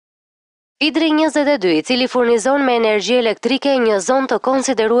Fidri 22, i cili furnizon me energji elektrike një zonë të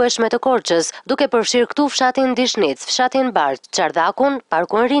konsiderueshme të Korçës, duke përfshirë këtu fshatin Dishnic, fshatin Bart, Çardhakun,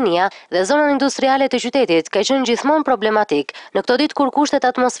 Parkun Rinia dhe zonën industriale të qytetit, ka qenë gjithmonë problematik. Në këto ditë kur kushtet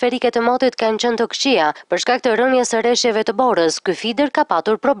atmosferike të motit kanë qenë të këqija, për shkak të rënies së rreshjeve të borës, ky Fidr ka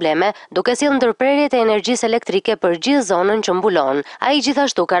patur probleme, duke sjellë ndërprerje të energjisë elektrike për gjithë zonën që mbulon. Ai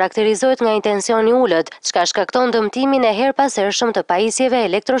gjithashtu karakterizohet nga një tension i ulët, çka shkakton dëmtimin e herpasershëm të pajisjeve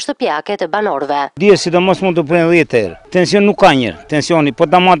elektroshtëpiake të banorëve. Dje sidomos mund të prejnë 10 herë. Tension nuk ka njërë, tensioni, po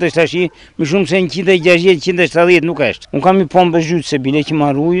damat është tashi, më shumë se 160-170 nuk është. Unë kam i pomë bëzhytë se bile që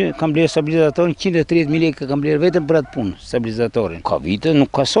marrë ujë, kam blerë stabilizatorin, 130.000 lekë kam blerë vetëm për atë punë, stabilizatorin. Ka vite,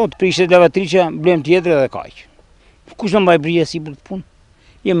 nuk ka sot, prishet lavatriqja, blem tjetër edhe kaq. Kush në mbaj brije si për të punë?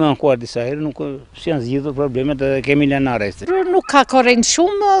 Jemi ankuar disa herë, nuk janë zgjidhur problemet edhe kemi lënë arreste. Nuk ka korrent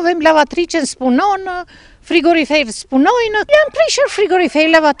shumë, dhe lavatriqen s'punon, frigorifer s'punojnë. Janë prishër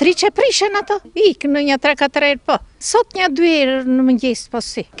frigorifer, lavatriqe prishen ato. Ikë në një 3-4 herë, po. Sot një 2 herë në mëngjes, po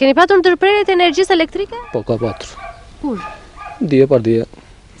si. Keni patur ndërprerje të energjisë elektrike? Po, ka patur. Kur? Dje par dje.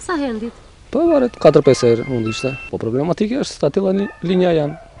 Sa herë në ditë? Po, varet 4-5 herë, mund ishte. Po, problematike është, statila linja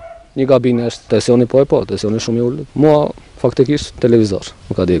janë. Një gabine është, tensioni po, tensioni shumë i ullët. Mua, faktikisht, televizor,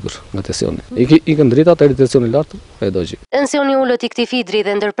 nuk ka dekur nga tensioni. Ikën drita, të tensioni lartë, e do gjithë. Tensioni ullët i këtij Fidri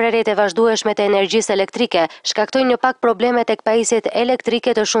dhe ndërprerjet e vazhdueshme të energjisë elektrike shkaktojnë një pak probleme tek pajisjet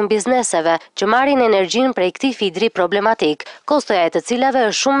elektrike të shumë bizneseve që marrin energjinë prej këtij Fidri problematik, kostoja e të cilave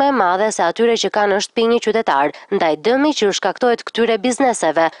është shumë më e madhe se atyre që kanë në shtëpi një qytetar, ndaj dëmi që shkaktohet këtyre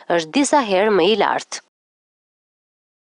bizneseve është disa herë më i lartë.